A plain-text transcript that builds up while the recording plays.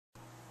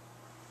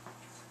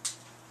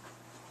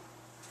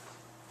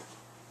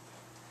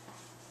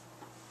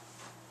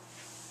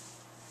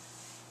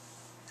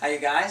Hi you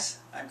guys,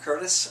 I'm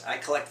Curtis. I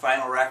collect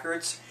vinyl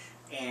records,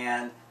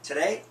 and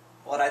today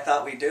what I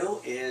thought we'd do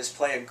is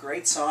play a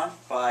great song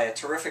by a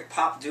terrific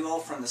pop duo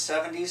from the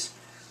 70s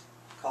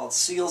called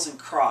Seals and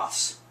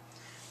Crofts.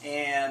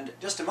 And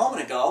just a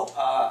moment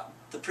ago,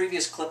 the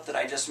previous clip that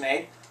I just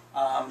made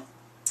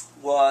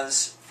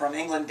was from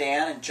England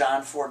Dan and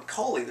John Ford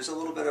Coley. There's a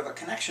little bit of a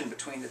connection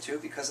between the two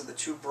because of the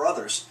two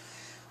brothers.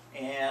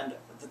 And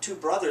the two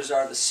brothers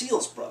are the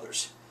Seals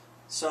brothers.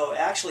 So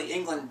actually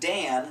England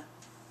Dan,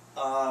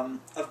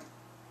 of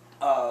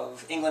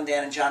England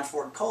Dan and John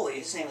Ford Coley,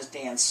 his name is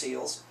Dan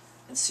Seals,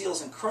 and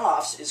Seals and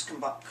Crofts is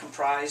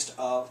comprised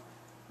of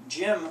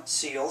Jim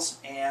Seals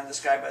and this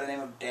guy by the name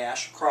of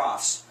Dash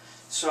Crofts.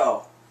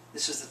 So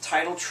this is the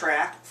title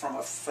track from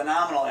a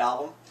phenomenal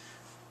album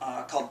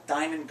called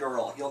Diamond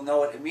Girl. You'll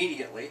know it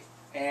immediately,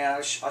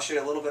 and I'll show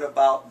you a little bit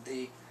about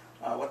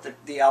what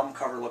the album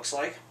cover looks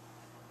like.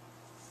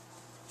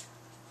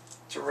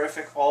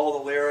 Terrific, all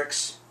the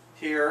lyrics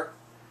here.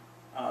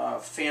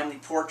 Family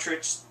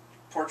portraits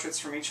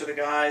from each of the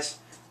guys,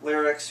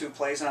 lyrics, who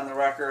plays on the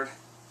record,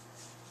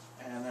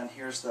 and then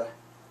here's the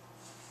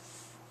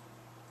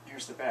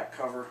back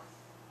cover,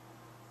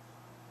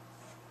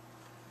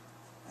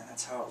 and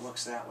that's how it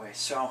looks that way.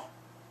 So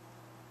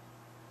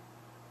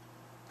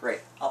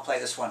great, I'll play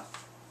this one.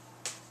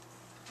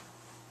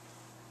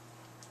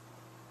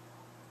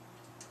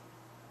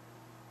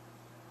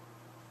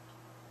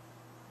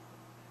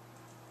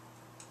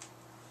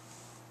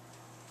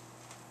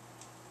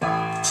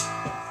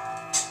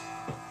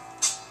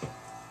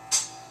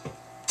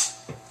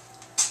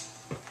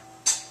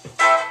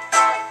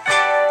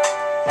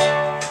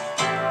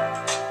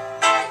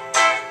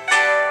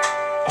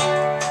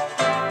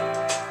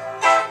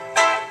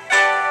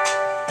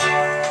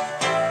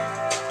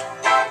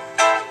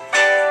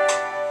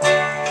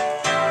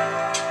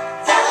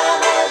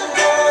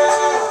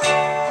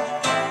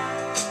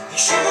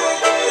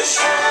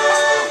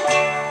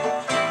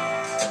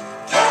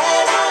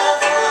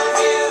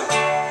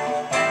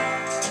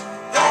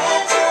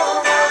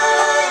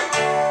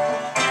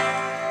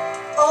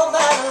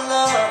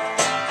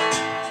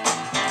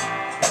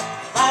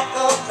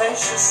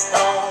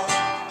 Stone,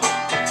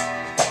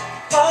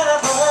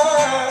 whatever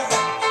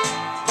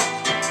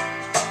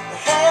the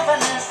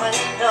heaven is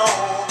rained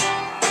on,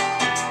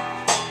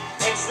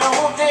 makes no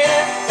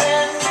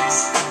difference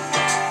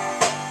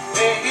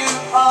where you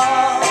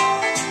are,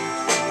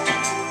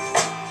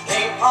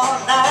 day or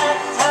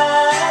night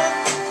time,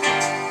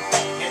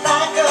 you're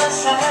like a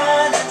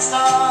shining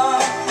star.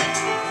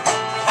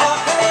 How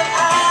could I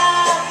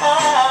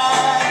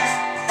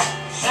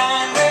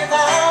shine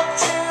without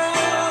you?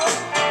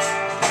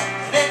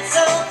 It's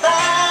so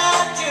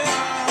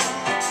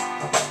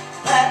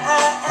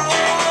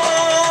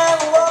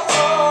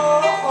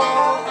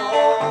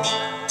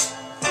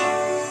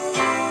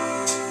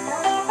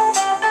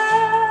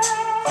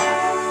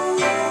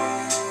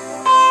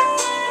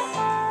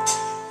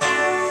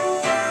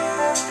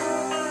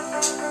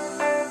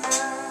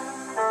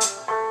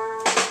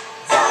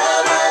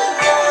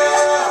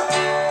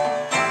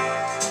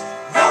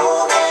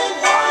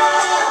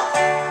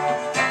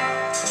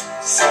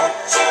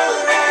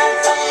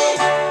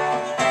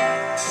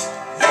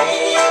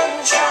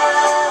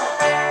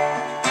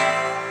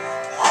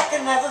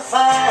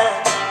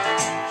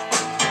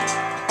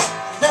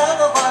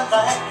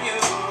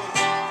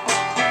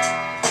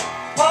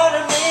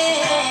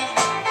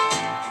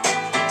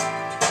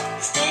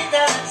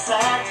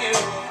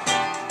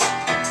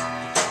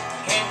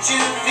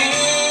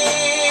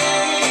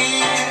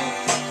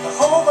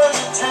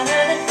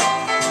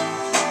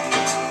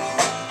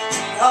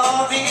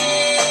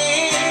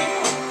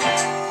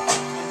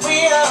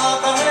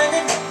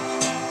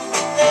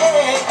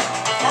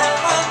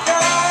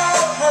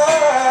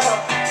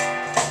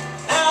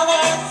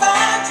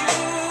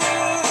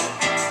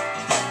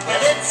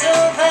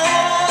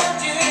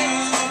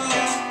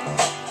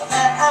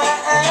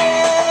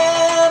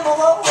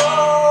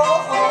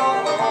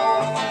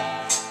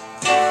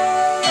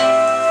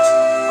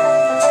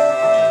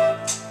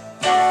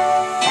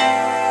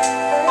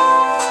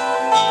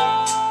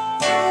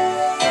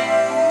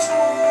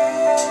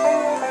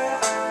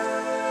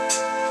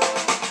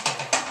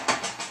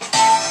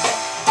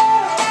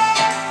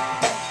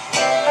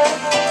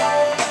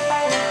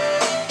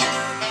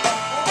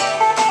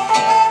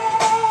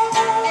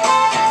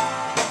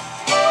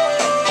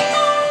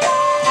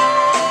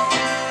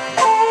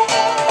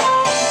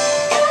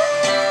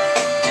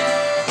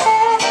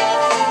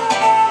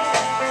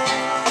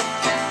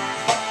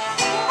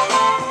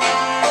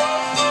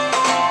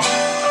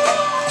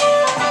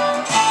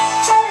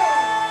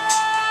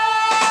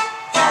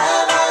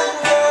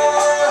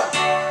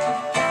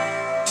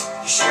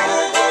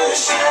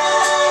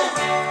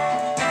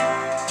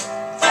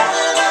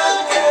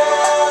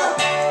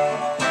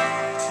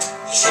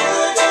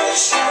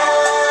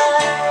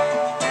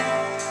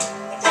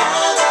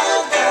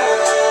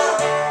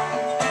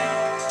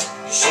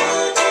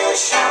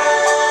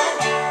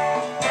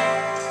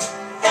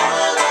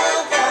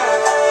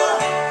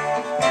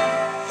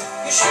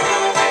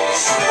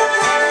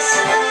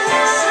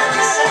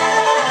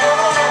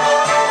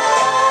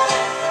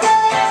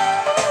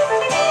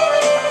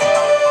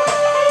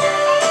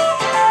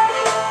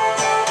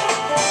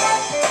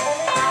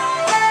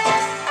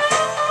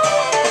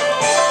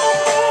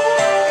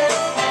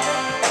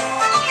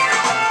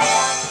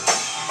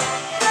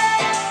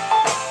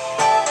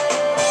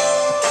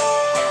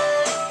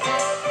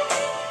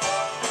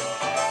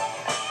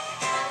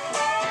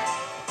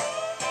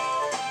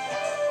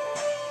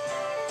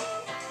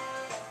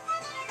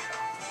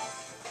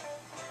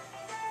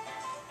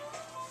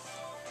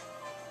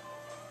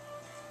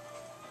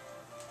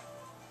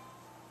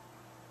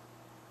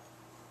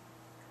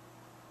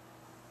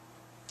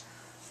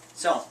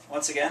So,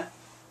 once again,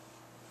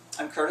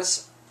 I'm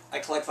Curtis. I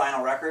collect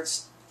vinyl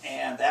records,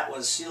 and that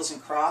was Seals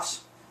and Crofts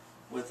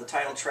with the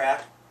title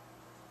track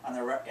on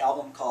their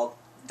album called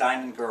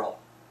Diamond Girl.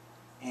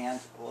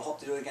 And we'll hope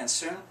to do it again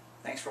soon.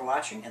 Thanks for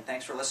watching, and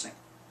thanks for listening.